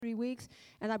weeks.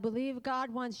 And I believe God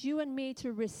wants you and me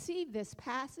to receive this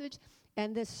passage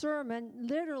and this sermon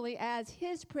literally as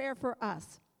his prayer for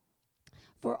us,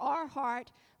 for our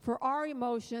heart, for our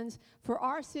emotions, for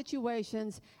our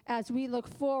situations as we look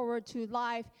forward to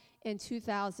life in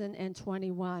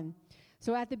 2021.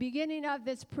 So at the beginning of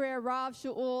this prayer, Rav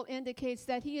Shaul indicates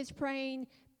that he is praying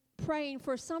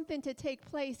for something to take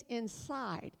place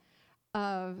inside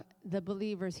of the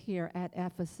believers here at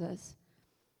Ephesus.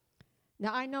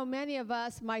 Now, I know many of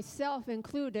us, myself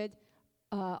included,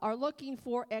 are looking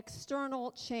for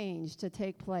external change to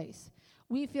take place.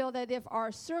 We feel that if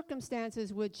our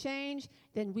circumstances would change,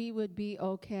 then we would be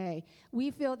okay. We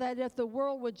feel that if the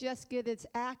world would just get its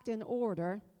act in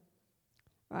order,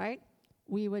 right,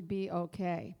 we would be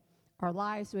okay. Our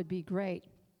lives would be great.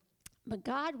 But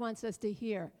God wants us to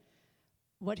hear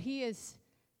what he is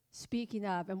speaking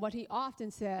of and what he often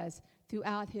says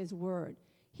throughout his word.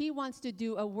 He wants to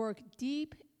do a work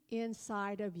deep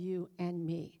inside of you and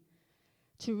me,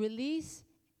 to release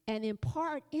and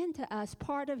impart into us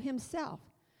part of himself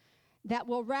that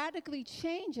will radically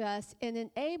change us and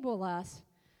enable us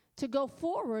to go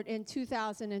forward in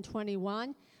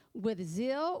 2021 with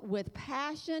zeal, with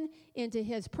passion into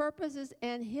his purposes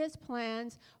and his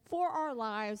plans for our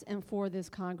lives and for this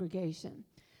congregation.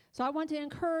 So I want to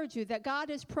encourage you that God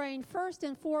is praying first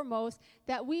and foremost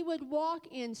that we would walk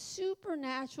in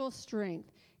supernatural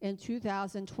strength in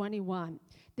 2021.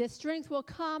 This strength will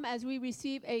come as we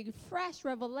receive a fresh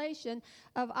revelation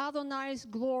of Adonai's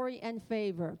glory and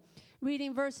favor.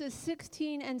 Reading verses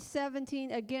 16 and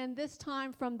 17 again, this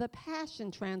time from the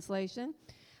Passion Translation.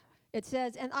 It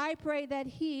says, "And I pray that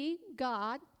he,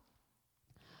 God,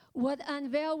 would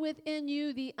unveil within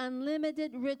you the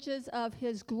unlimited riches of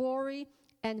his glory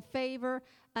and favor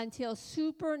until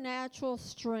supernatural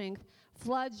strength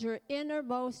floods your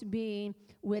innermost being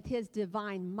with his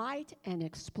divine might and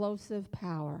explosive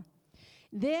power.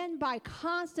 Then, by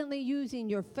constantly using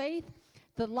your faith,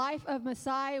 the life of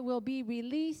Messiah will be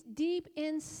released deep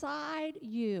inside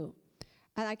you."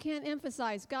 And I can't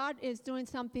emphasize, God is doing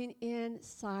something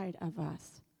inside of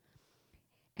us.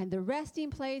 And the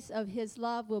resting place of his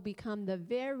love will become the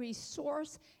very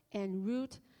source and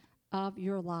root of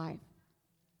your life.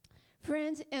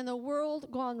 Friends, in a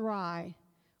world gone awry,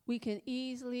 we can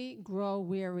easily grow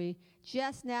weary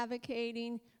just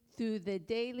navigating through the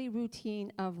daily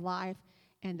routine of life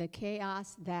and the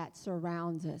chaos that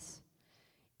surrounds us.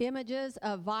 Images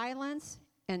of violence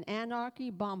and anarchy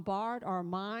bombard our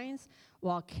minds,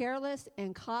 while careless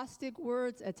and caustic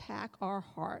words attack our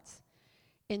hearts.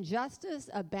 Injustice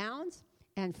abounds,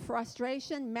 and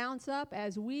frustration mounts up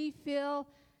as we feel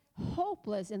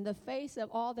hopeless in the face of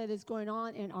all that is going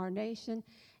on in our nation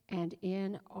and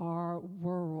in our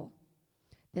world.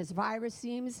 This virus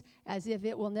seems as if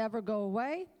it will never go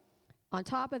away. On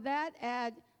top of that,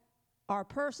 add our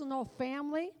personal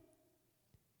family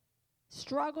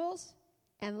struggles,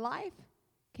 and life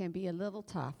can be a little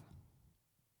tough.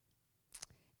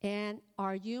 And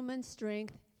our human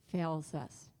strength fails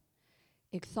us.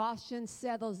 Exhaustion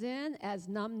settles in as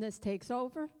numbness takes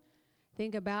over.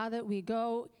 Think about it. We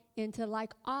go into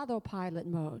like autopilot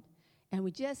mode, and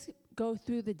we just go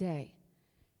through the day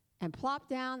and plop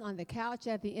down on the couch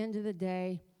at the end of the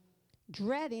day,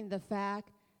 dreading the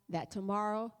fact that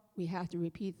tomorrow we have to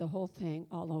repeat the whole thing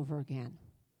all over again.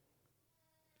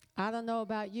 I don't know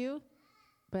about you,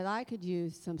 but I could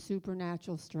use some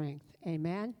supernatural strength.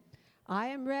 Amen. I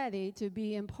am ready to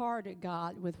be imparted,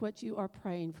 God, with what you are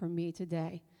praying for me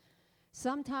today.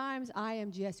 Sometimes I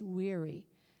am just weary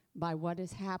by what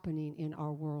is happening in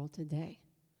our world today.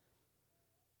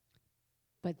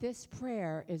 But this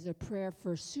prayer is a prayer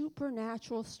for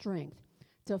supernatural strength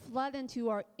to flood into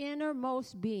our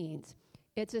innermost beings.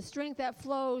 It's a strength that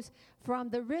flows from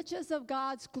the riches of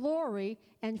God's glory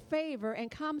and favor and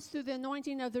comes through the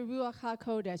anointing of the Ruach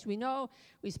HaKodesh. We know,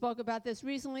 we spoke about this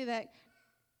recently, that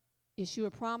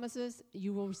Yeshua promises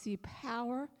you will receive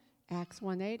power, Acts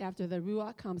 1:8, after the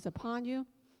Ruach comes upon you.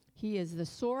 He is the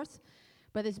source.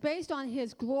 But it's based on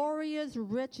his glorious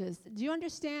riches. Do you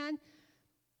understand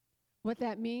what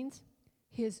that means?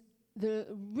 The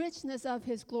richness of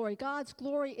his glory. God's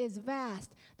glory is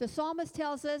vast. The psalmist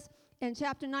tells us in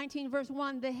chapter 19, verse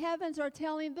 1, the heavens are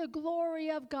telling the glory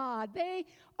of God. They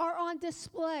are on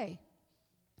display.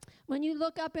 When you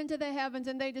look up into the heavens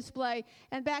and they display,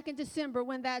 and back in December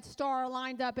when that star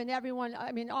lined up and everyone,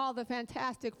 all the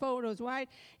fantastic photos, right?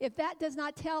 If that does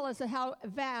not tell us how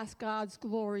vast God's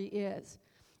glory is.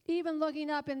 Even looking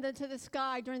up into the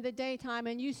sky during the daytime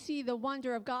and you see the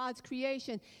wonder of God's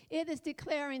creation, it is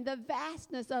declaring the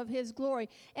vastness of his glory.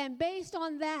 And based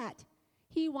on that,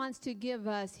 he wants to give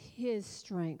us his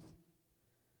strength.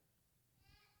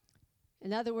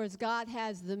 In other words, God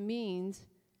has the means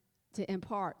to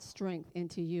impart strength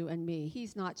into you and me.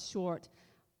 He's not short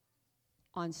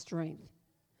on strength.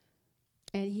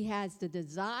 And he has the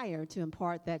desire to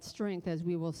impart that strength, as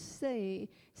we will see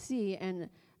in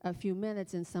a few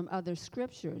minutes in some other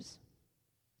scriptures.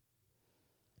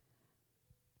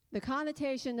 The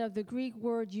connotation of the Greek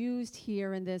word used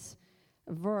here in this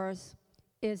verse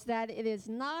is that it is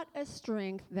not a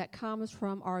strength that comes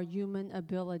from our human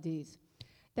abilities.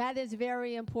 That is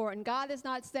very important. God is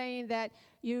not saying that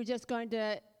you're just going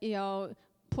to,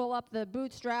 pull up the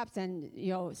bootstraps and,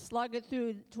 slug it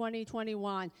through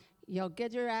 2021.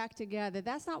 Get your act together.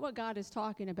 That's not what God is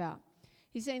talking about.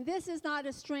 He's saying this is not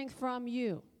a strength from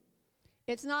you.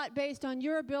 It's not based on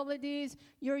your abilities,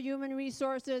 your human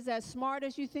resources, as smart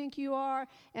as you think you are,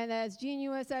 and as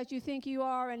genius as you think you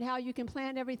are, and how you can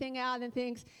plan everything out and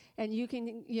things, and you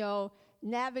can,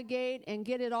 navigate and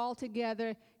get it all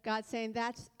together. God's saying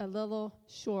that's a little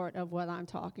short of what I'm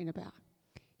talking about.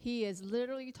 He is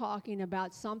literally talking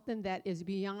about something that is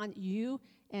beyond you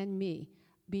and me,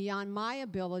 beyond my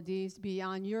abilities,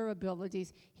 beyond your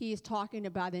abilities. He is talking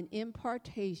about an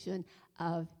impartation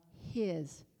of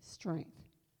his strength.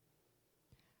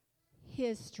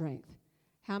 His strength.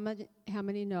 How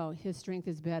many know his strength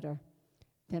is better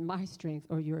than my strength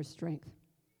or your strength?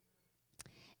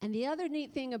 And the other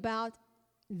neat thing about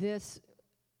this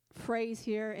phrase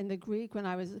here in the Greek, when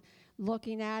I was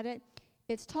looking at it,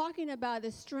 it's talking about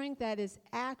a strength that is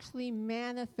actually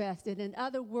manifested. In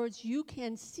other words, you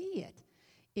can see it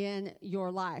in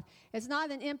your life. It's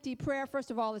not an empty prayer. First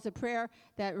of all, it's a prayer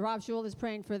that Rav Shul is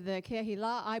praying for the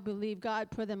Kehillah. I believe God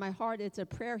put in my heart. It's a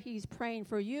prayer he's praying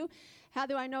for you. How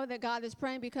do I know that God is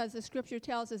praying? Because the scripture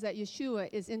tells us that Yeshua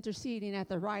is interceding at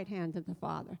the right hand of the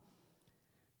Father.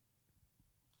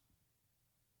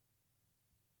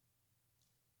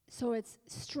 So it's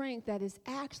strength that is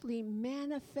actually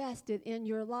manifested in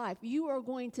your life. You are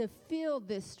going to feel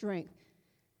this strength.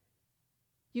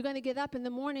 You're going to get up in the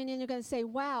morning and you're going to say,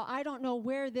 wow, I don't know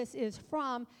where this is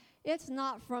from. It's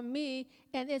not from me.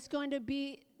 And you're going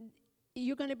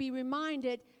to be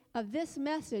reminded of this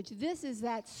message. This is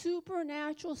that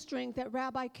supernatural strength that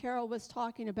Rabbi Carol was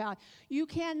talking about. You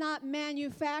cannot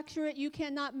manufacture it. You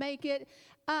cannot make it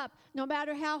up. No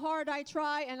matter how hard I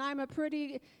try, and I'm a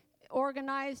pretty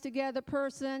organized together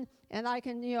person, and I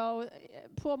can,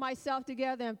 pull myself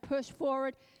together and push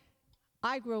forward,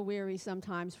 I grow weary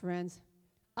sometimes, friends.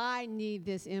 I need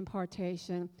this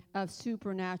impartation of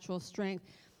supernatural strength.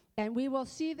 And we will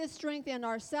see this strength in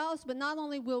ourselves, but not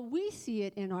only will we see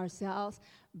it in ourselves,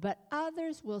 but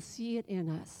others will see it in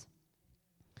us.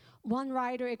 One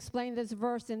writer explained this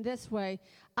verse in this way.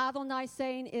 Adonai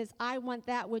saying is, I want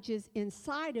that which is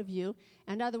inside of you.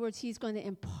 In other words, he's going to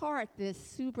impart this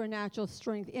supernatural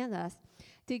strength in us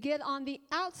to get on the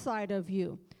outside of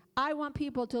you. I want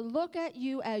people to look at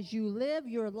you as you live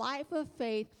your life of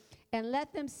faith and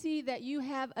let them see that you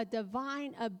have a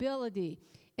divine ability.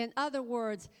 In other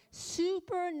words,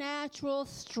 supernatural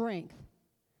strength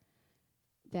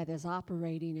that is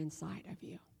operating inside of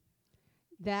you.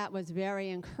 That was very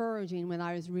encouraging when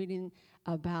I was reading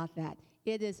about that.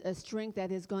 It is a strength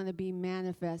that is going to be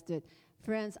manifested.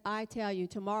 Friends, I tell you,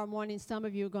 tomorrow morning, some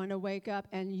of you are going to wake up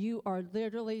and you are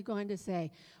literally going to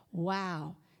say,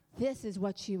 wow, this is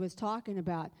what she was talking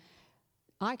about.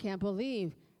 I can't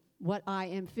believe what I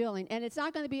am feeling. And it's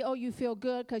not going to be, oh, you feel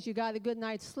good because you got a good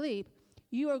night's sleep.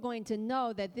 You are going to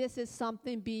know that this is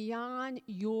something beyond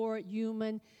your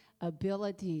human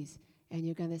abilities. And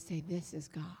you're going to say, this is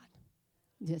God.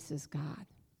 This is God.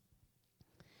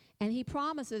 And he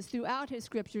promises throughout his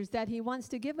scriptures that he wants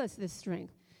to give us this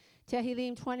strength.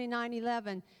 Tehillim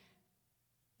 29:11,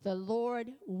 the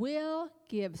Lord will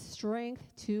give strength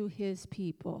to his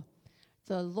people.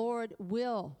 The Lord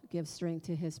will give strength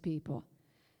to his people.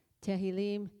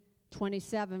 Tehillim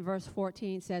 27 verse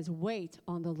 14 says, wait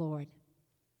on the Lord.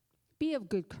 Be of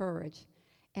good courage,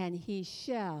 and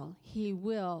he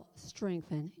will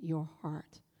strengthen your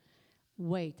heart.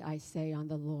 Wait, I say, on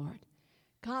the Lord.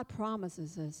 God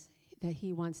promises us that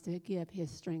he wants to give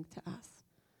his strength to us.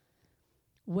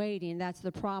 Waiting, that's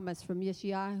the promise from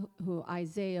Yeshayahu,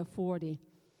 Isaiah 40,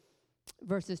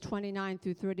 verses 29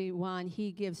 through 31.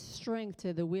 He gives strength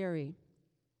to the weary,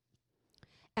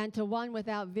 and to one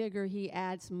without vigor he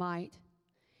adds might.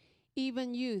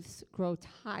 Even youths grow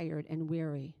tired and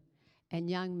weary, and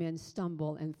young men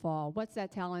stumble and fall. What's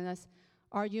that telling us?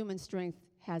 Our human strength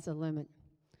has a limit.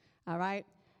 All right?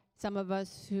 Some of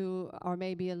us who are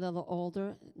maybe a little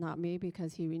older, not me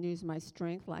because he renews my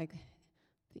strength like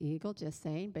the eagle, just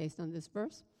saying, based on this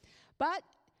verse. But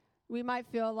we might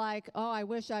feel like, oh, I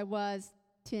wish I was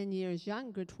 10 years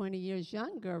younger, 20 years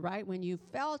younger, right? When you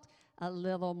felt a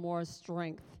little more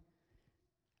strength.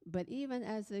 But even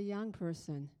as a young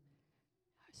person,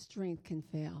 strength can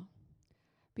fail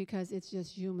because it's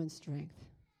just human strength.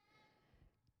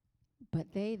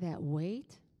 But they that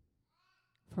wait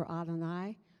for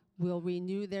Adonai will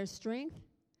renew their strength.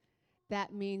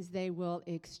 That means they will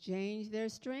exchange their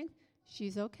strength.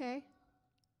 She's okay.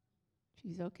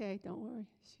 She's okay. Don't worry.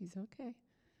 She's okay.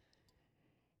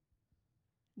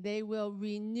 They will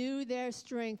renew their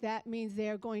strength. That means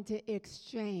they're going to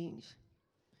exchange.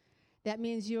 That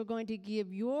means you're going to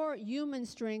give your human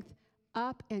strength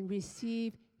up and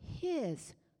receive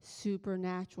his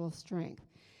supernatural strength.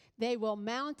 They will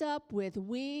mount up with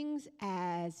wings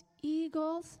as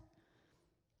eagles.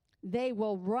 They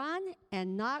will run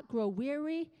and not grow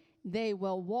weary. They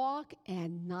will walk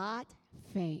and not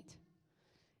faint.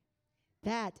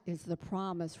 That is the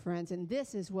promise, friends, and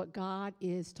this is what God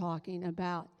is talking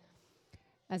about.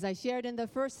 As I shared in the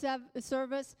first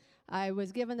service, I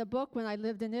was given a book when I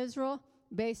lived in Israel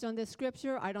based on this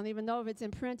scripture. I don't even know if it's in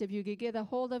print, if you could get a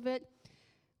hold of it.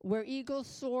 Where Eagles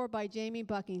Soar by Jamie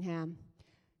Buckingham.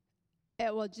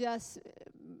 It will just,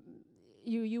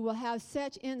 you will have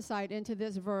such insight into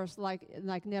this verse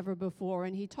like never before.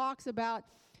 And he talks about,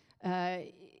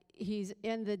 he's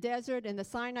in the desert, in the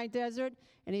Sinai desert,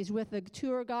 and he's with the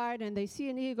tour guide, and they see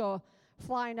an eagle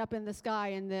flying up in the sky,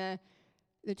 and the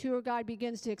tour guide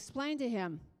begins to explain to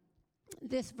him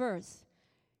this verse.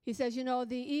 He says, you know,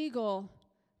 the eagle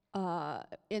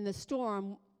in the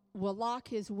storm will lock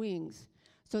his wings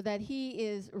so that he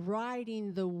is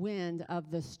riding the wind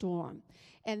of the storm.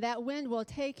 And that wind will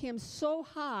take him so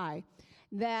high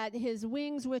that his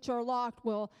wings, which are locked,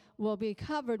 will be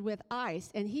covered with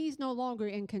ice, and he's no longer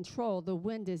in control. The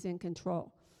wind is in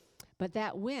control. But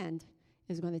that wind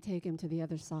is going to take him to the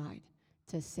other side,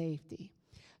 to safety.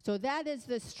 So that is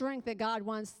the strength that God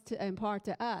wants to impart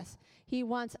to us. He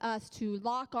wants us to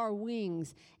lock our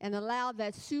wings and allow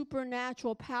that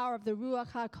supernatural power of the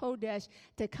Ruach HaKodesh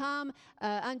to come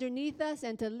underneath us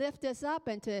and to lift us up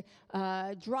and to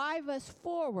drive us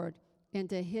forward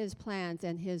into his plans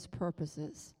and his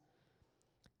purposes.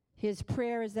 His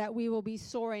prayer is that we will be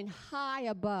soaring high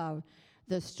above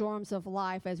the storms of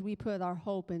life as we put our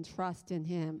hope and trust in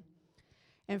him.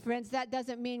 And friends, that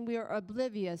doesn't mean we are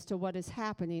oblivious to what is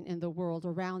happening in the world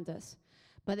around us,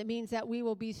 but it means that we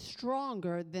will be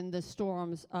stronger than the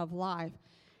storms of life.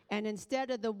 And instead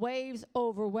of the waves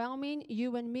overwhelming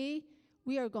you and me,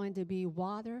 we are going to be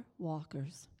water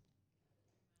walkers.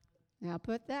 Now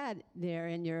put that there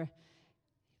in your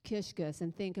kishkas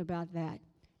and think about that.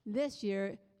 This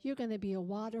year, you're going to be a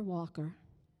water walker.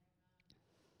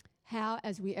 How?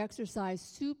 As we exercise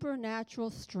supernatural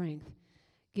strength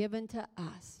given to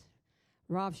us.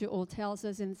 Rav Shaul tells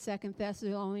us in 2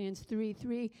 Thessalonians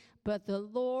 3:3, but the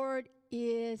Lord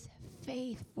is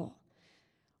faithful.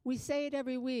 We say it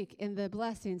every week in the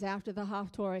blessings after the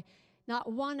Haftorah.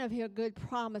 Not one of your good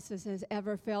promises has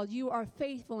ever failed. You are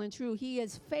faithful and true. He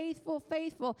is faithful,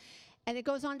 faithful. And it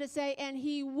goes on to say, and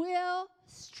he will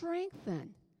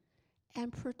strengthen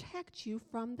and protect you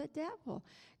from the devil.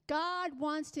 God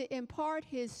wants to impart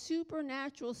his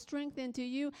supernatural strength into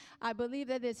you. I believe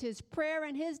that is his prayer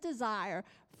and his desire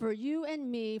for you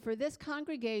and me, for this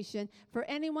congregation, for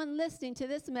anyone listening to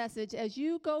this message as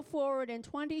you go forward in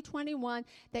 2021,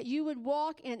 that you would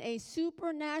walk in a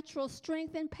supernatural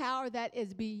strength and power that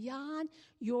is beyond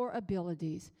your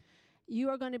abilities. You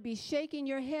are going to be shaking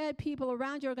your head. People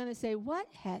around you are going to say, what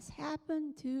has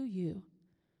happened to you?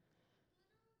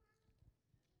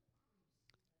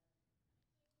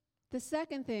 The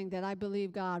second thing that I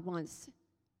believe God wants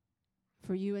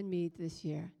for you and me this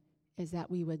year is that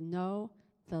we would know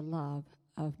the love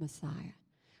of Messiah.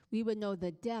 We would know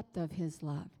the depth of his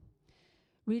love.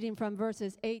 Reading from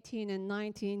verses 18 and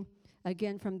 19,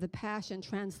 again from the Passion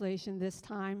Translation this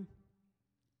time.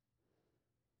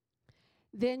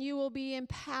 Then you will be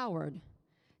empowered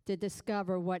to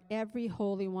discover what every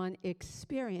Holy One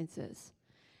experiences.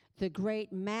 The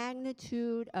great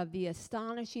magnitude of the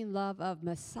astonishing love of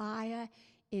Messiah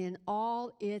in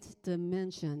all its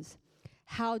dimensions.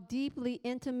 How deeply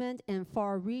intimate and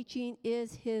far-reaching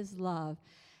is his love.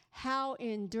 How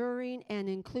enduring and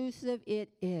inclusive it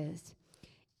is.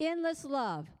 Endless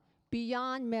love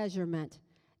beyond measurement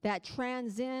that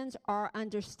transcends our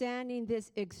understanding.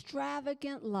 This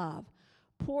extravagant love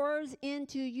pours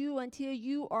into you until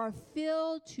you are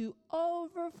filled to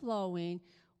overflowing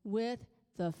with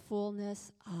the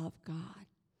fullness of God.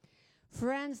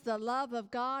 Friends, the love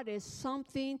of God is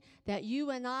something that you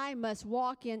and I must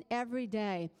walk in every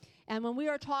day. And when we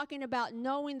are talking about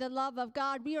knowing the love of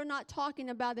God, we are not talking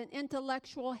about an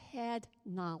intellectual head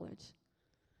knowledge.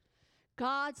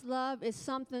 God's love is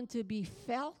something to be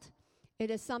felt. It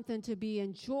is something to be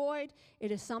enjoyed.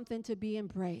 It is something to be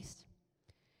embraced.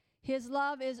 His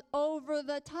love is over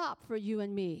the top for you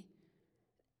and me.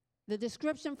 The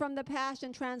description from the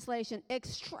Passion Translation,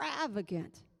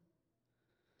 extravagant.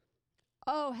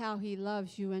 Oh, how he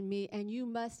loves you and me, and you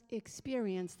must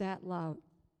experience that love.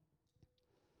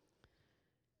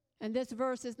 And this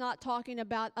verse is not talking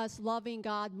about us loving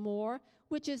God more,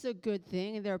 which is a good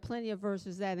thing, and there are plenty of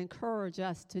verses that encourage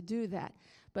us to do that.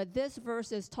 But this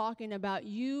verse is talking about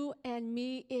you and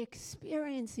me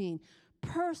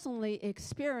personally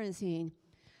experiencing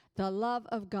the love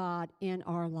of God in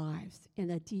our lives in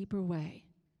a deeper way.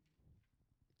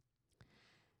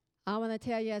 I want to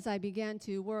tell you, as I began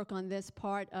to work on this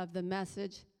part of the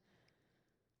message,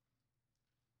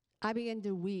 I began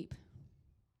to weep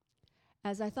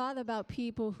as I thought about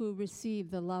people who received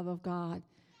the love of God.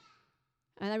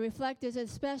 And I reflected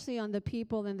especially on the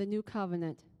people in the New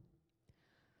Covenant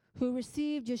who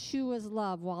received Yeshua's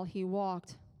love while he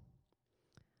walked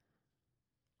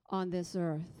on this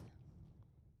earth.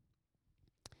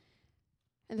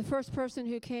 And the first person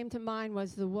who came to mind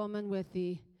was the woman with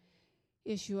the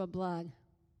issue of blood.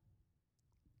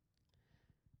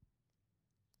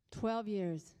 12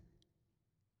 years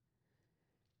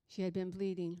she had been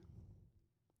bleeding.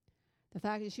 The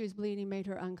fact that she was bleeding made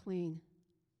her unclean.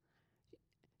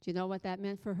 Do you know what that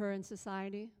meant for her in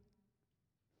society?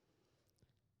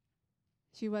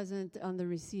 She wasn't on the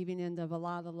receiving end of a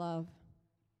lot of love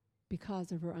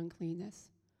because of her uncleanness.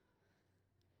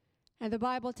 And the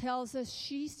Bible tells us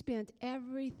she spent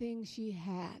everything she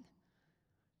had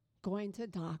going to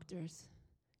doctors,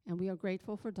 and we are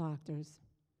grateful for doctors,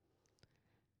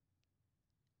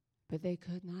 but they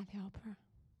could not help her.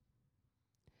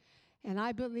 And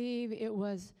I believe it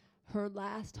was her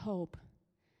last hope.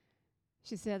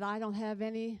 She said, I don't have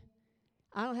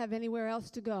anywhere else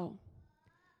to go.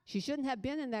 She shouldn't have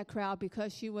been in that crowd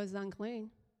because she was unclean.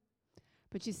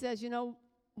 But she says, you know,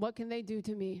 what can they do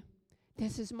to me?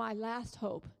 This is my last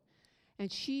hope.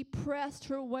 And she pressed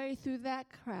her way through that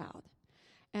crowd.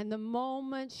 And the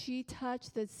moment she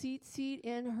touched the seat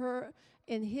in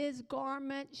his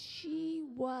garment, she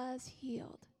was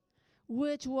healed,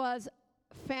 which was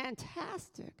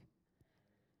fantastic.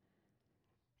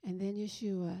 And then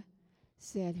Yeshua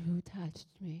said, who touched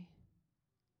me?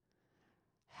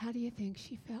 How do you think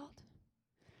she felt?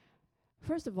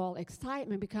 First of all,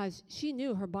 excitement, because she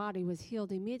knew her body was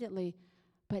healed immediately.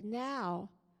 But now,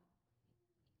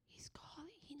 he's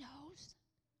calling. He knows.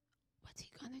 What's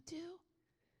he going to do?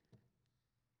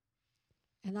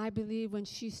 And I believe when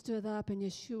she stood up and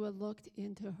Yeshua looked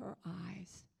into her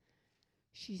eyes,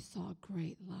 she saw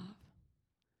great love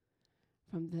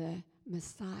from the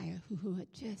Messiah who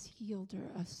had just healed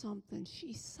her of something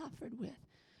she suffered with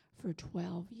for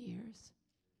 12 years.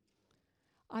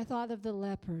 I thought of the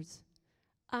lepers,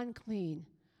 unclean,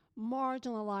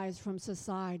 marginalized from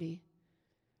society.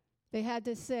 They had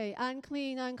to say,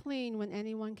 unclean, unclean, when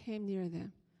anyone came near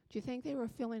them. Do you think they were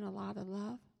feeling a lot of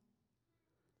love?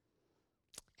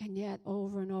 And yet,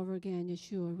 over and over again,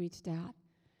 Yeshua reached out,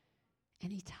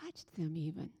 and he touched them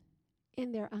even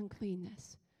in their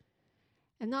uncleanness.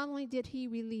 And not only did he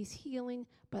release healing,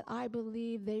 but I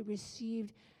believe they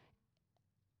received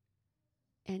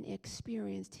and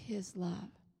experienced his love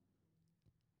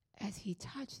as he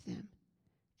touched them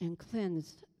and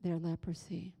cleansed their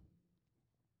leprosy.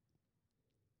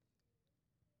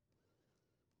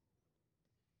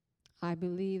 I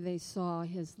believe they saw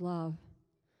his love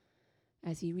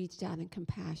as he reached out in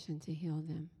compassion to heal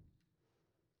them.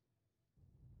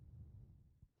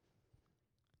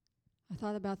 I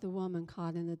thought about the woman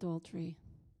caught in adultery.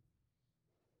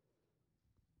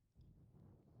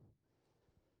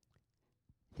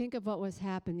 Think of what was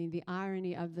happening, the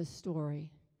irony of the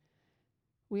story.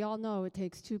 We all know it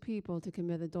takes two people to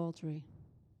commit adultery,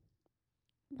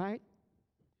 right?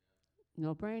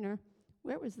 No brainer.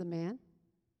 Where was the man?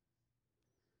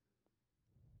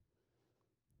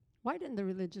 Why didn't the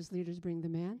religious leaders bring the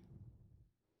man?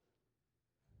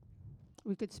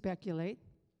 We could speculate.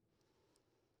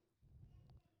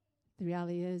 The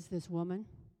reality is this woman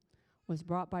was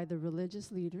brought by the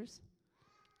religious leaders,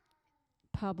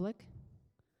 public,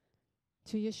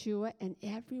 to Yeshua and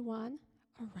everyone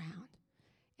around.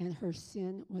 And her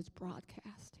sin was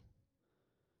broadcast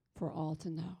for all to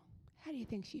know. How do you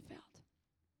think she felt?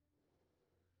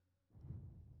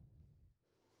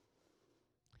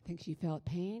 I think she felt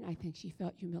pain. I think she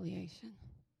felt humiliation.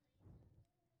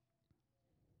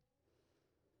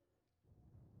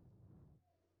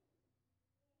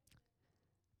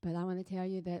 But I want to tell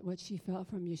you that what she felt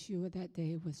from Yeshua that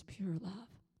day was pure love.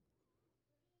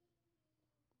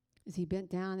 As he bent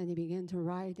down and he began to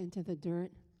write into the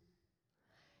dirt,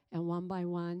 and one by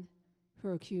one,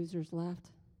 her accusers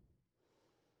left.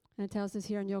 And it tells us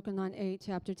here in Yochanan 8,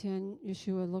 chapter 10,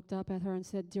 Yeshua looked up at her and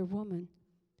said, "Dear woman,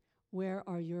 where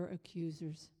are your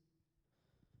accusers?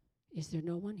 Is there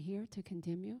no one here to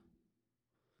condemn you?"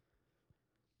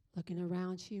 Looking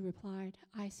around, she replied,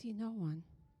 "I see no one,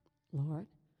 Lord."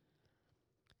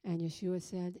 And Yeshua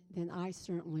said, "Then I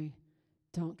certainly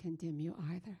don't condemn you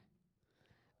either.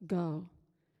 Go,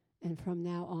 and from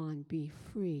now on be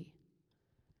free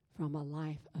from a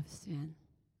life of sin."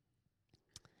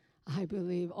 I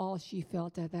believe all she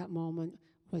felt at that moment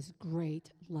was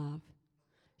great love.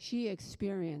 She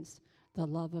experienced the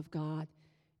love of God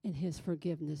and his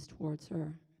forgiveness towards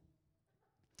her.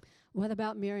 What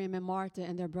about Miriam and Martha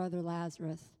and their brother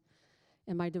Lazarus?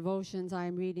 In my devotions, I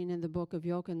am reading in the book of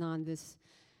Yochanan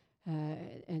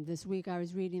and this week I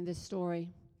was reading this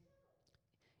story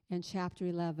in chapter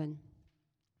 11.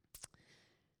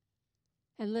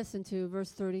 And listen to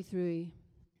verse 33.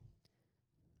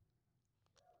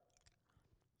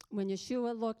 When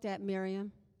Yeshua looked at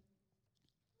Miriam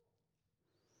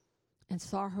and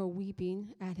saw her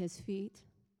weeping at his feet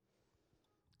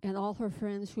and all her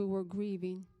friends who were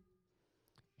grieving,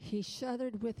 he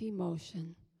shuddered with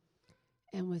emotion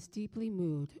and was deeply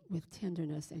moved with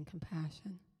tenderness and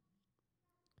compassion.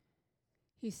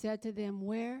 He said to them,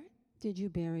 "Where did you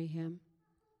bury him?"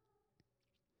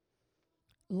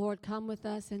 "Lord, come with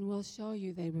us and we'll show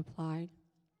you," they replied.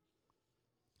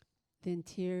 Then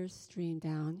tears streamed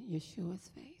down Yeshua's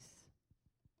face.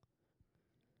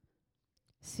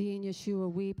 Seeing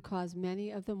Yeshua weep caused many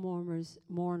of the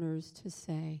mourners to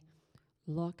say,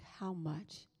 "Look how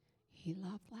much he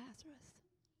loved Lazarus."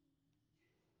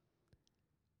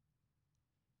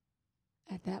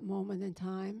 At that moment in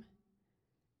time,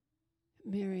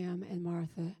 Miriam and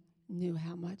Martha knew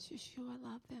how much Yeshua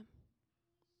loved them.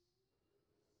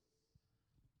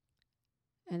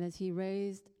 And as he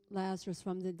raised Lazarus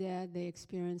from the dead, they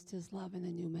experienced his love in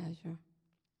a new measure.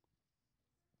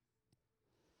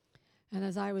 And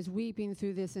as I was weeping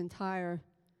through this entire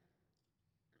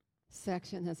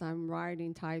section, as I'm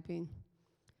writing, typing,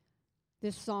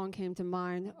 this song came to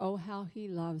mind, "Oh, How He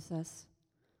Loves Us."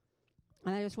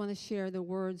 And I just want to share the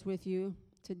words with you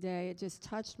today. It just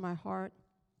touched my heart.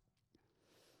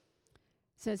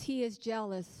 It says, "He is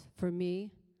jealous for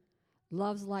me,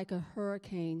 loves like a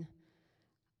hurricane.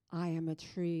 I am a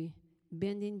tree,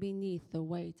 bending beneath the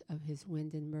weight of his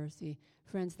wind and mercy."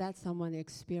 Friends, that's someone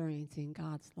experiencing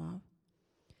God's love.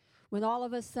 "When all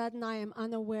of a sudden I am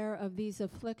unaware of these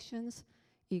afflictions,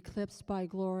 eclipsed by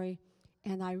glory,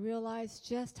 and I realize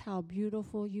just how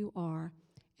beautiful you are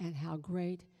and how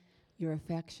great your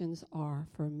affections are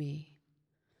for me.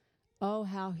 Oh,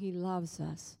 how he loves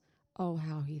us. Oh,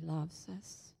 how he loves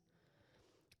us.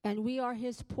 And we are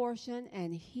his portion,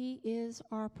 and he is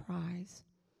our prize,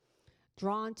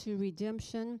 drawn to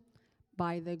redemption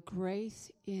by the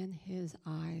grace in his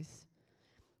eyes.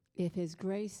 If his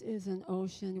grace is an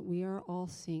ocean, we are all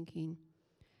sinking.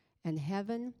 And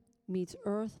heaven meets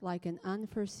earth like an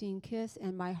unforeseen kiss,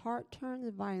 and my heart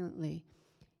turns violently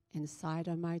inside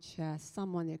of my chest."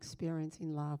 Someone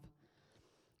experiencing love.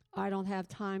 I don't have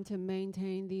time to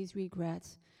maintain these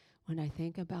regrets when I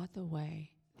think about the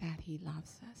way that he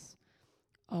loves us.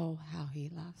 Oh, how he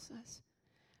loves us.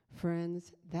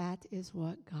 Friends, that is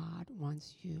what God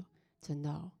wants you to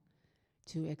know,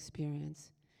 to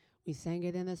experience. We sang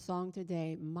it in a song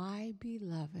today, my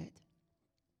beloved.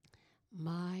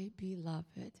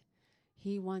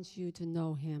 He wants you to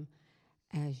know him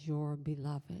as your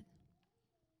beloved.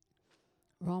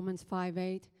 Romans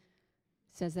 5:8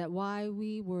 says that while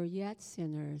we were yet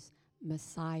sinners,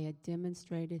 Messiah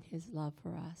demonstrated his love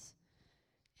for us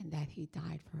and that he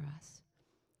died for us.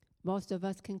 Most of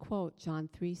us can quote John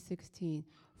 3:16,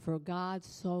 "For God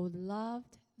so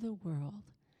loved the world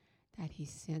that he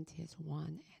sent his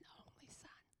one and only Son."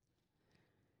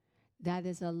 That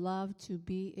is a love to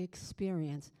be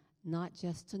experienced, not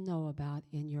just to know about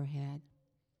in your head.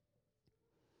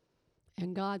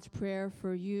 And God's prayer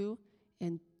for you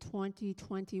in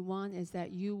 2021 is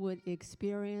that you would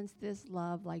experience this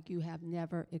love like you have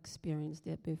never experienced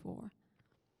it before.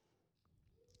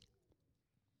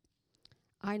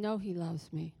 I know he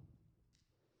loves me.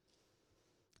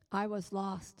 I was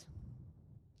lost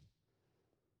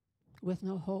with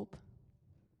no hope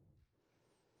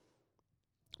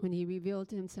when he revealed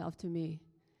himself to me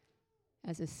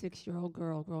as a 6-year-old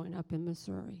girl growing up in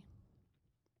Missouri.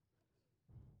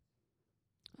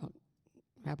 Oh,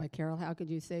 Rabbi Carol, how could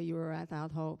you say you were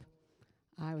without hope?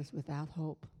 I was without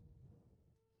hope.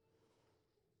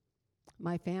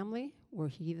 My family were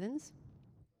heathens.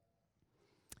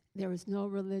 There was no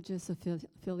religious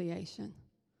affiliation.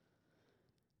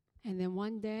 And then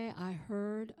one day I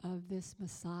heard of this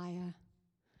Messiah,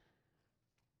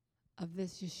 of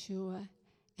this Yeshua,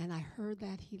 and I heard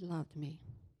that he loved me.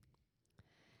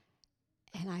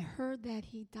 And I heard that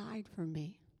he died for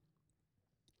me.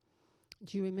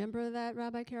 Do you remember that,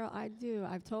 Rabbi Carol? I do.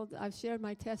 I've shared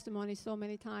my testimony so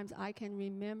many times. I can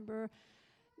remember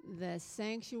the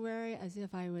sanctuary as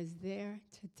if I was there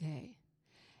today.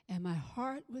 And my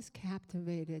heart was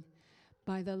captivated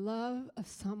by the love of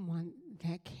someone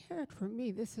that cared for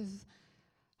me. This is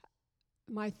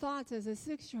my thoughts as a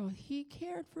 6-year-old. He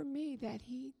cared for me, that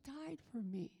he died for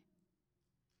me.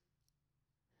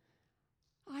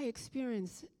 I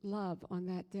experienced love on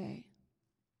that day.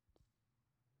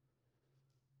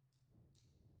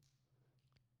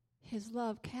 His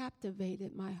love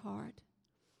captivated my heart.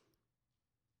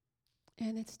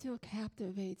 And it still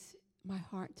captivates my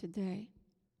heart today.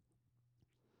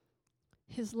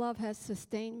 His love has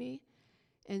sustained me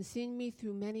and seen me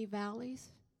through many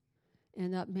valleys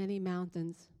and up many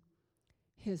mountains.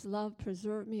 His love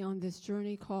preserved me on this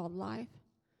journey called life.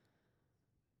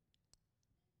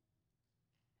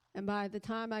 And by the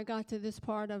time I got to this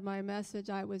part of my message,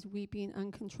 I was weeping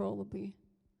uncontrollably.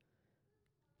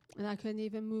 And I couldn't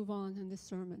even move on in this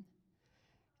sermon.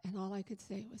 And all I could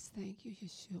say was, thank you,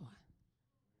 Yeshua.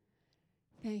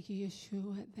 Thank you,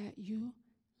 Yeshua, that you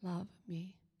love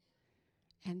me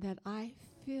and that I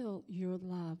feel your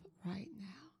love right now.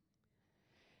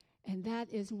 And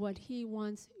that is what he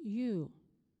wants you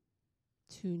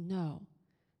to know,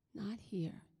 not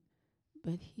hear,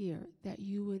 but hear, that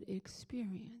you would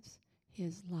experience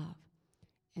his love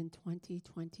in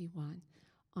 2021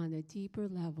 on a deeper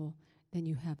level than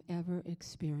you have ever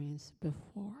experienced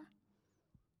before.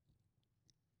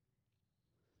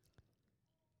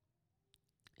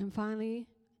 And finally,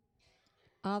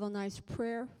 Adonai's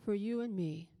prayer for you and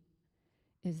me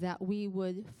is that we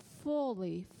would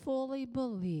fully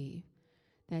believe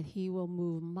that he will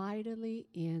move mightily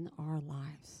in our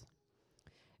lives.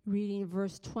 Reading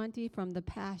verse 20 from the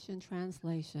Passion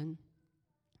Translation.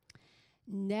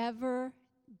 Never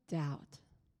doubt.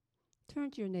 Turn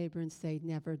to your neighbor and say,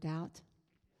 never doubt.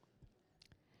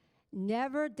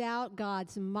 Never doubt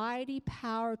God's mighty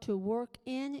power to work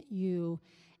in you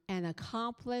and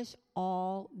accomplish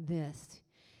all this.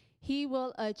 He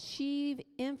will achieve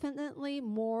infinitely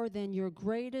more than your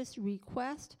greatest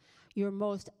request, your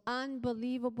most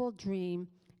unbelievable dream,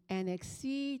 and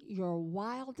exceed your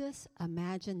wildest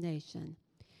imagination.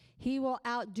 He will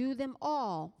outdo them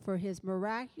all, for his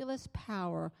miraculous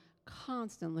power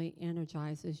constantly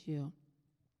energizes you.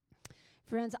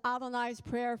 Friends, Adonai's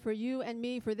prayer for you and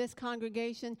me, for this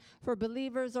congregation, for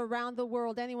believers around the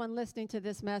world, anyone listening to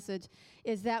this message,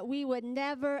 is that we would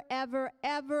never, ever,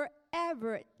 ever,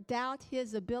 ever doubt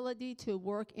his ability to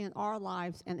work in our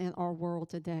lives and in our world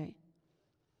today.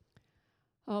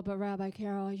 Oh, but Rabbi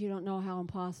Carol, you don't know how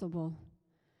impossible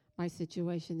my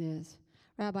situation is.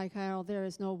 Rabbi Carol, there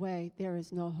is no way, there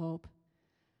is no hope.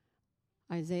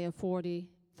 Isaiah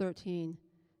 40:13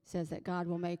 says that God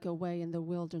will make a way in the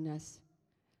wilderness,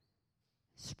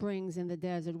 springs in the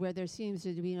desert where there seems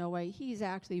to be no way. He's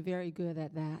actually very good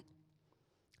at that.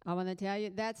 I want to tell you,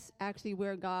 that's actually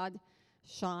where God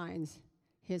shines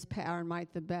his power and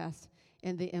might the best,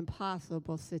 in the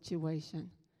impossible situation.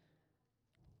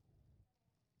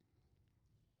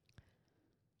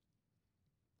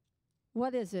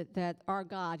 What is it that our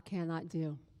God cannot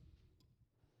do?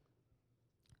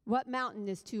 What mountain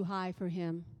is too high for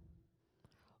him?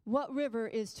 What river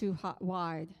is too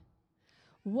wide?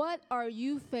 What are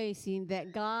you facing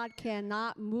that God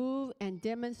cannot move and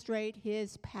demonstrate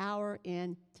his power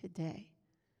in today?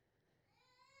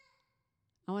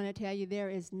 I want to tell you, there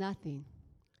is nothing,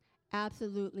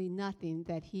 absolutely nothing,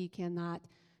 that he cannot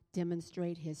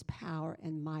demonstrate his power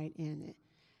and might in it.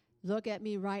 Look at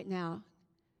me right now,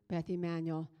 Beth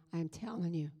Emanuel. I'm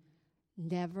telling you,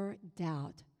 never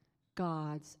doubt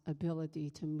God's ability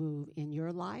to move in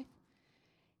your life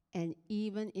and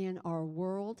even in our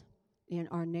world, in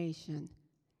our nation,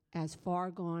 as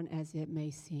far gone as it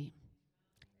may seem.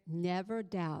 Never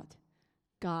doubt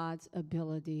God's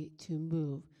ability to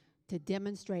move, to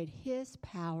demonstrate his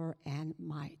power and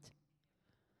might.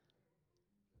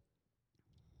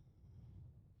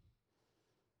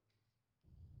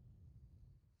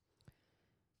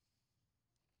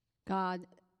 God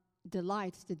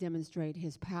delights to demonstrate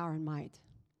his power and might.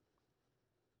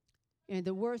 In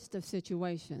the worst of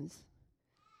situations,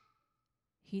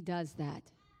 he does that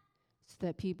so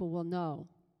that people will know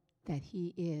that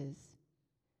he is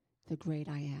the great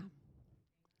I am,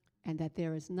 and that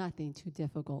there is nothing too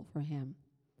difficult for him.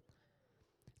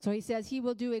 So he says he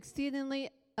will do exceedingly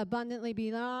abundantly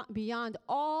beyond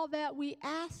all that we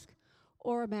ask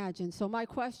or imagine. So my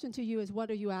question to you is, what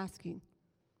are you asking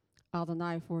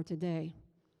Adonai for today?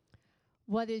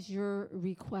 What is your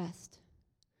request?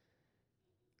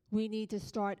 We need to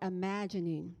start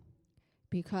imagining,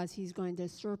 because he's going to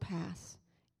surpass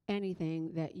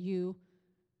anything that you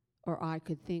or I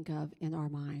could think of in our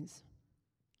minds.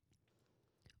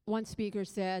 One speaker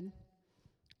said,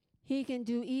 he can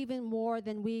do even more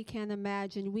than we can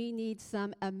imagine. We need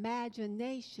some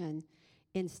imagination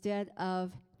instead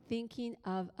of thinking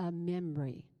of a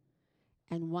memory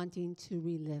and wanting to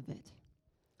relive it.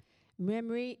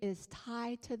 Memory is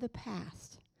tied to the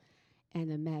past,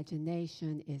 and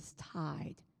imagination is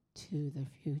tied to the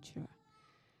future.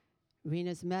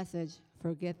 Rena's message,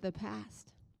 forget the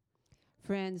past.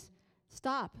 Friends,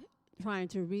 stop trying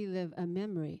to relive a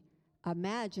memory.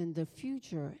 Imagine the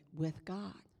future with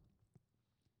God.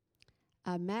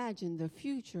 Imagine the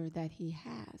future that he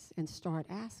has and start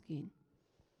asking.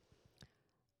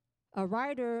 A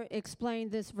writer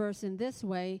explained this verse in this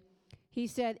way. He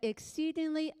said,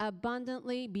 exceedingly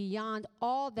abundantly beyond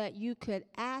all that you could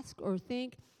ask or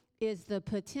think is the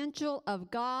potential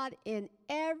of God in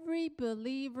every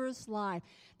believer's life.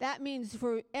 That means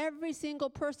for every single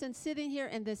person sitting here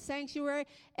in the sanctuary,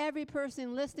 every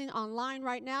person listening online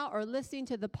right now or listening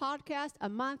to the podcast a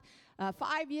month,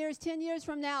 5 years, 10 years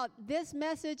from now, this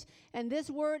message and this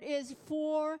word is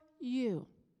for you.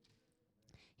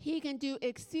 He can do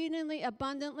exceedingly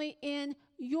abundantly in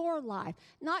your life,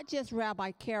 not just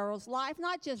Rabbi Carol's life,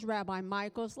 not just Rabbi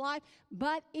Michael's life,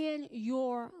 but in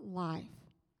your life.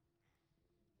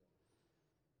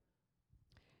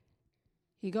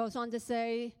 He goes on to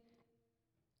say,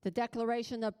 the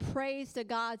declaration of praise to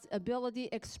God's ability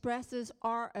expresses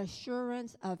our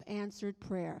assurance of answered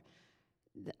prayer.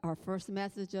 Our first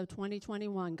message of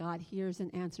 2021, God hears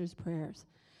and answers prayers.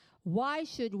 Why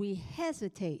should we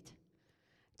hesitate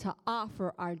to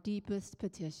offer our deepest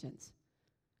petitions?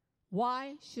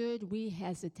 Why should we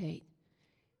hesitate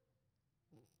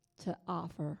to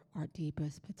offer our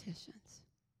deepest petitions?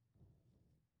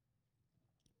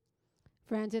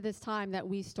 Friends, it is time that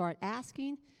we start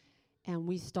asking and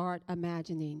we start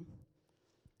imagining.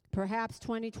 Perhaps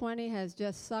 2020 has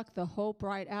just sucked the hope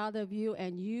right out of you,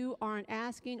 and you aren't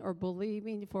asking or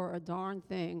believing for a darn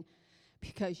thing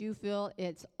because you feel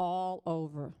it's all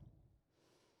over.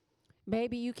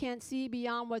 Maybe you can't see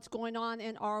beyond what's going on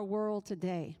in our world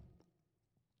today.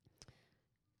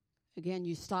 Again,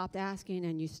 you stopped asking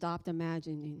and you stopped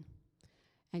imagining.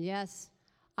 And yes,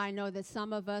 I know that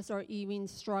some of us are even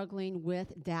struggling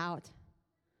with doubt.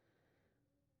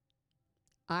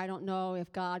 I don't know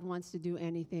if God wants to do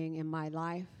anything in my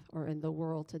life or in the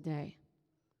world today.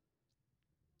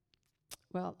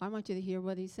 Well, I want you to hear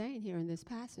what he's saying here in this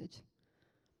passage.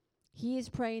 He is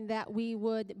praying that we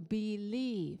would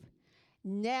believe,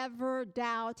 never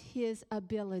doubt his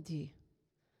ability,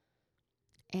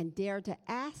 and dare to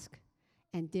ask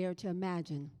and dare to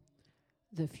imagine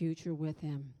the future with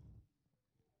him.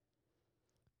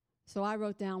 So I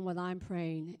wrote down what I'm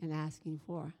praying and asking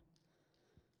for.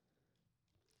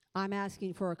 I'm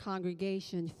asking for a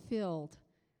congregation filled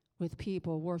with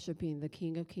people worshiping the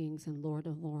King of Kings and Lord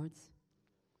of Lords.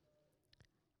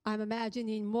 I'm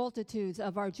imagining multitudes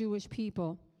of our Jewish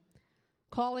people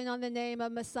calling on the name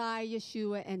of Messiah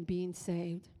Yeshua and being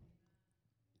saved.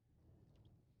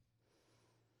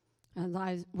 As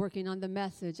I was working on the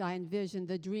message, I envisioned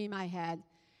the dream I had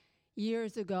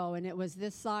years ago, and it was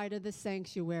this side of the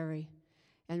sanctuary.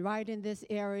 And right in this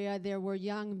area, there were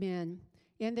young men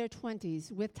in their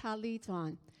 20s with talit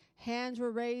on. Hands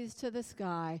were raised to the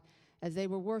sky as they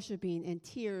were worshiping, and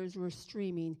tears were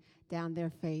streaming down their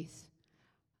face.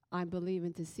 I'm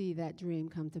believing to see that dream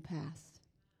come to pass.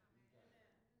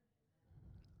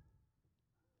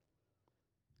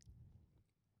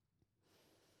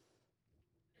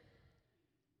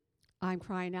 I'm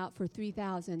crying out for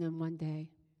 3,000 in one day.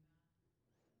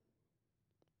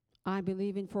 I'm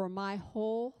believing for my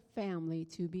whole family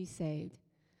to be saved.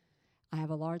 I have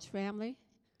a large family.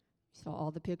 You saw all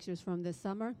the pictures from this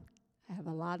summer. I have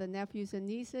a lot of nephews and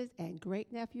nieces and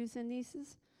great-nephews and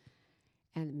nieces,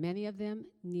 and many of them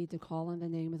need to call on the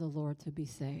name of the Lord to be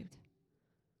saved.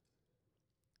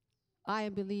 I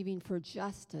am believing for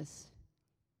justice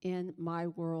in my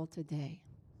world today.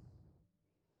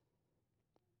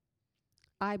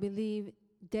 I believe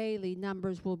daily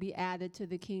numbers will be added to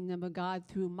the kingdom of God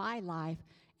through my life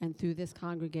and through this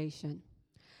congregation.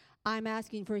 I'm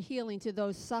asking for healing to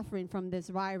those suffering from this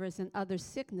virus and other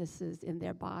sicknesses in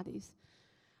their bodies.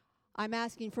 I'm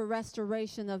asking for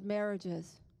restoration of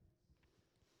marriages.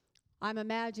 I'm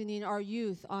imagining our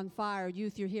youth on fire.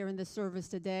 Youth, you're here in this service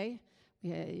today.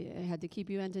 I had to keep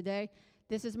you in today.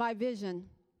 This is my vision.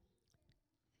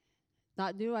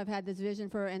 Not new. I've had this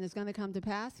vision and it's going to come to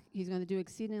pass. He's going to do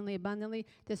exceedingly abundantly.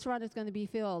 This front is going to be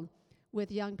filled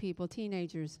with young people,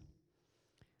 teenagers.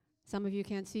 Some of you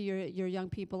can't see your young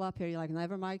people up here. You're like,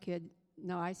 never my kid.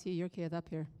 No, I see your kid up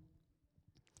here.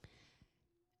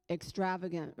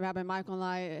 Extravagant. Rabbi Michael and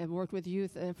I have worked with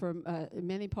youth for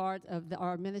many parts of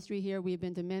our ministry here. We've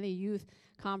been to many youth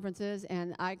conferences,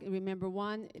 and I remember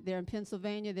one there in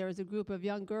Pennsylvania. There was a group of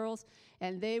young girls,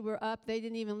 and they were up. They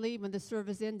didn't even leave when the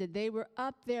service ended. They were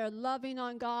up there loving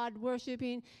on God,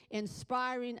 worshiping,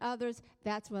 inspiring others.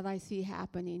 That's what I see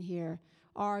happening here.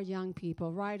 Our young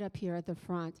people right up here at the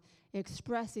front,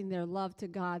 expressing their love to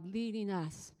God, leading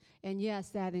us. And yes,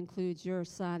 that includes your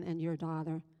son and your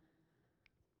daughter.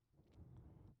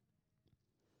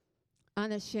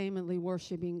 Unashamedly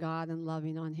worshiping God and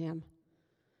loving on Him.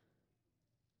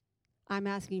 I'm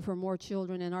asking for more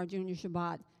children in our junior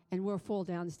Shabbat, and we're full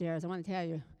downstairs. I want to tell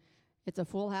you, it's a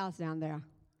full house down there.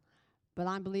 But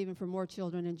I'm believing for more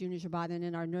children in junior Shabbat and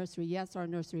in our nursery. Yes, our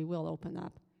nursery will open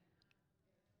up.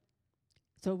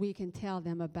 So we can tell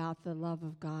them about the love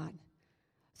of God.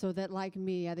 So that, like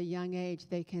me, at a young age,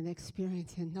 they can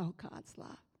experience and know God's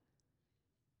love.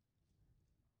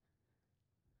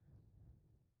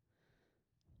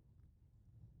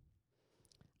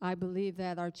 I believe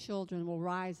that our children will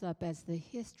rise up as the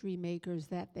history makers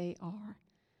that they are.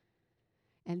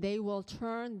 And they will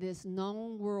turn this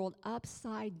known world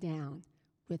upside down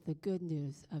with the good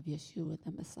news of Yeshua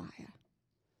the Messiah.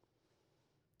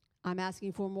 I'm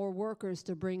asking for more workers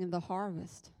to bring in the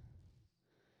harvest.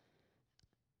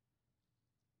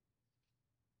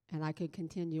 And I could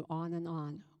continue on and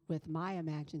on with my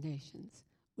imaginations,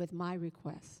 with my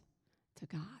requests to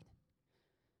God.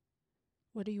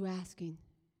 What are you asking?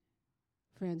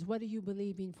 Friends, what are you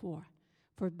believing for?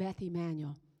 For Beth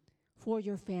Emanuel, for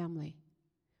your family,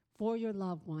 for your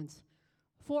loved ones,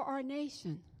 for our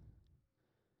nation.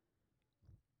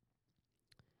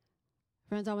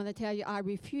 Friends, I want to tell you, I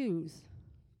refuse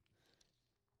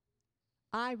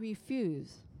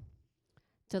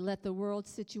to let the world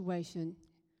situation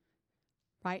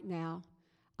right now,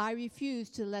 I refuse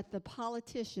to let the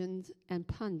politicians and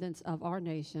pundits of our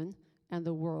nation and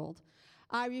the world,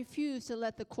 I refuse to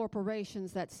let the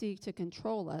corporations that seek to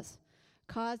control us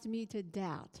cause me to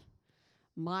doubt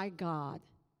my God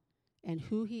and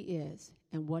who He is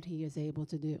and what He is able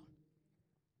to do.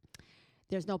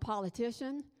 There's no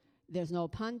politician, there's no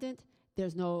pundit,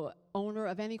 there's no owner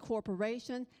of any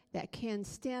corporation that can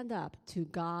stand up to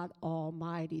God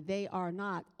Almighty. They are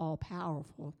not all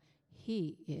powerful.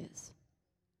 He is.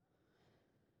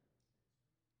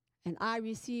 And I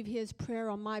receive His prayer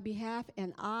on my behalf,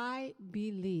 and I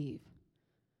believe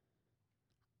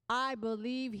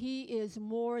He is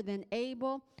more than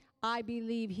able. I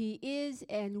believe He is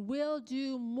and will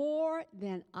do more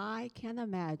than I can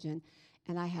imagine,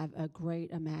 and I have a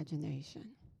great imagination.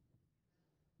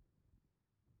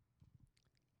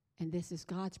 And this is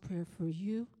God's prayer for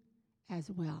you as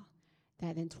well,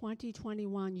 that in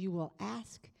 2021 you will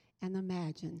ask and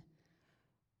imagine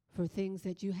for things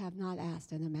that you have not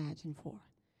asked and imagined for,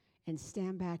 and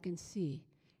stand back and see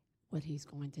what He's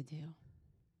going to do.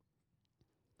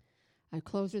 I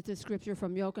close with this scripture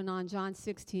from Yochanan, John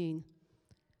 16.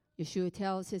 Yeshua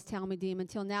tells his Talmudim,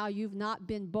 until now you've not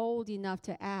been bold enough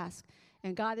to ask.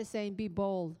 And God is saying, be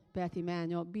bold, Beth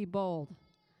Emanuel, be bold.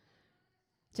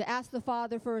 To ask the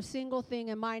Father for a single thing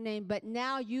in my name, but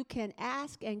now you can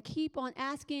ask and keep on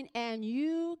asking, and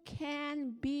you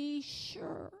can be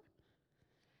sure.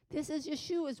 This is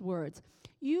Yeshua's words.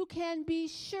 You can be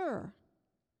sure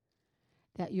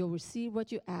that you'll receive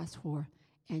what you ask for,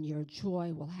 and your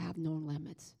joy will have no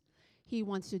limits. He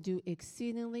wants to do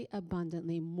exceedingly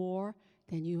abundantly more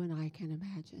than you and I can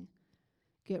imagine.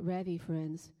 Get ready,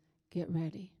 friends. Get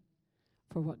ready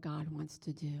for what God wants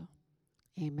to do.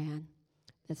 Amen.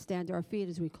 Let's stand to our feet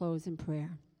as we close in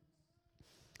prayer.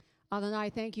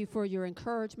 Adonai, thank you for your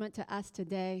encouragement to us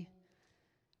today.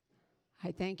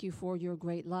 I thank you for your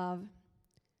great love,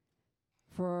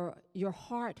 for your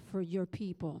heart for your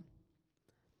people.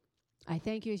 I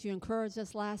thank you as you encouraged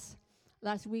us last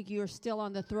week. You are still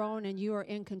on the throne and you are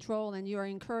in control, and you are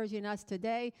encouraging us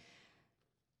today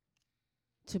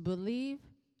to believe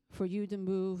for you to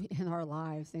move in our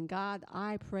lives. And God,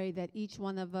 I pray that each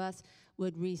one of us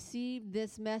would receive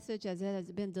this message as it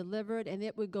has been delivered, and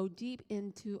it would go deep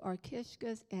into our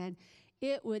kishkas, and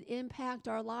it would impact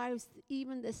our lives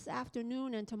even this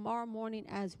afternoon and tomorrow morning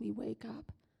as we wake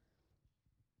up.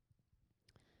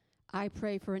 I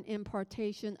pray for an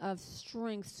impartation of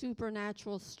strength,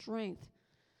 supernatural strength,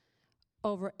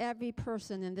 over every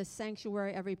person in this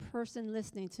sanctuary, every person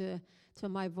listening to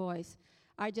my voice.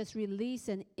 I just release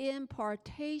an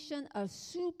impartation of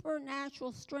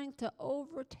supernatural strength to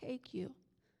overtake you.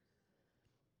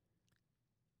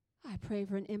 I pray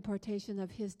for an impartation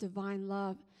of his divine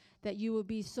love, that you would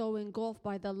be so engulfed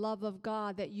by the love of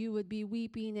God that you would be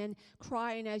weeping and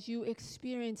crying as you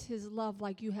experience his love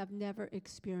like you have never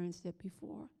experienced it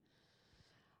before.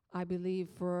 I believe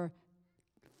for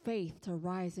faith to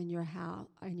rise in your house,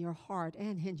 in your heart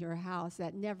and in your house,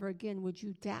 that never again would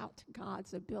you doubt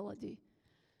God's ability.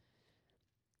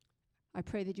 I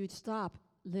pray that you'd stop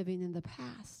living in the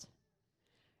past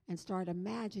and start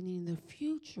imagining the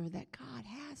future that God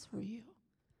has for you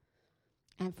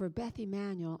and for Beth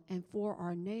Emanuel and for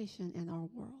our nation and our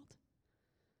world.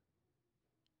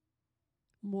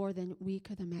 More than we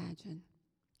could imagine.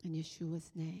 In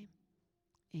Yeshua's name,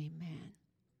 amen.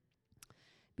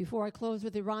 Before I close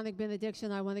with the Aaronic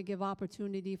benediction, I want to give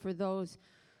opportunity for those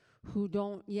who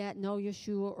don't yet know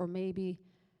Yeshua or maybe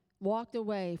walked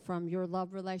away from your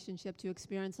love relationship to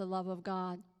experience the love of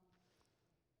God.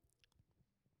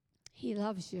 He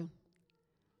loves you.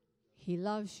 He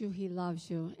loves you. He loves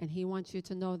you. And he wants you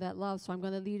to know that love. So I'm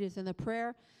going to lead us in a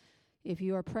prayer. If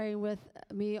you are praying with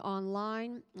me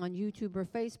online, on YouTube or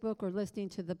Facebook, or listening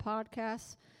to the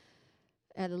podcast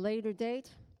at a later date,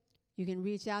 you can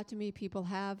reach out to me. People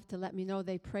have to let me know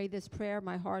they pray this prayer.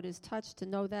 My heart is touched to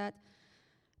know that.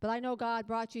 But I know God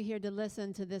brought you here to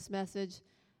listen to this message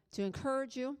to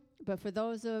encourage you. But for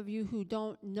those of you who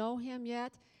don't know him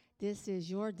yet, this is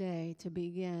your day to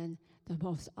begin the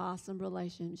most awesome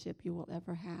relationship you will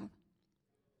ever have.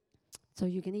 So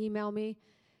you can email me,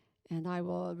 and I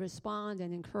will respond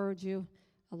and encourage you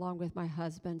along with my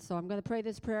husband. So I'm going to pray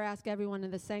this prayer. Ask everyone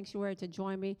in the sanctuary to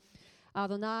join me.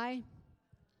 Adonai,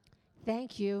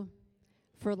 thank you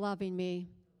for loving me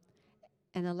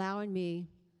and allowing me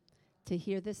to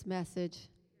hear this message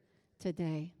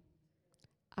today.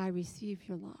 I receive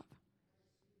your love.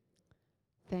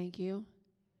 Thank you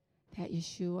that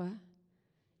Yeshua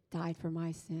died for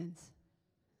my sins.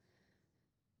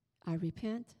 I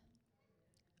repent.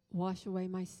 Wash away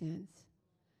my sins.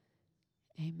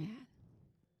 Amen.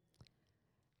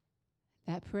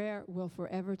 That prayer will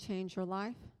forever change your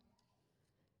life.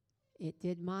 It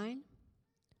did mine.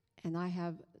 And I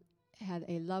have had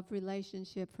a love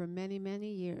relationship for many,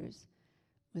 many years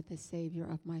with the Savior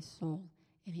of my soul.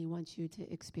 And he wants you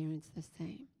to experience the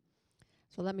same.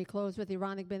 So let me close with the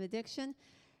Aaronic benediction.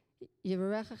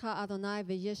 Yivarechecha Adonai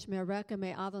v'yishmerecha.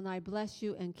 May Adonai bless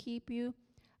you and keep you.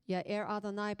 Ya'er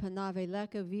Adonai panav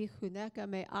elecha v'chuneka.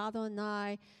 May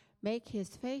Adonai make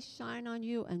his face shine on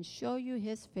you and show you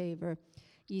his favor.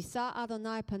 Yisa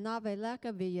Adonai panav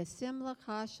elecha v'yasim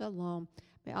lecha shalom.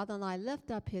 May Adonai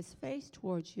lift up his face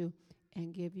towards you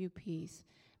and give you peace.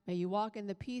 May you walk in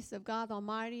the peace of God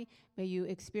Almighty. May you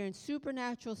experience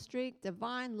supernatural strength,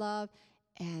 divine love,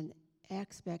 and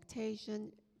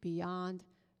expectation beyond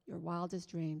your wildest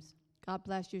dreams. God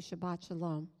bless you. Shabbat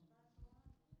shalom.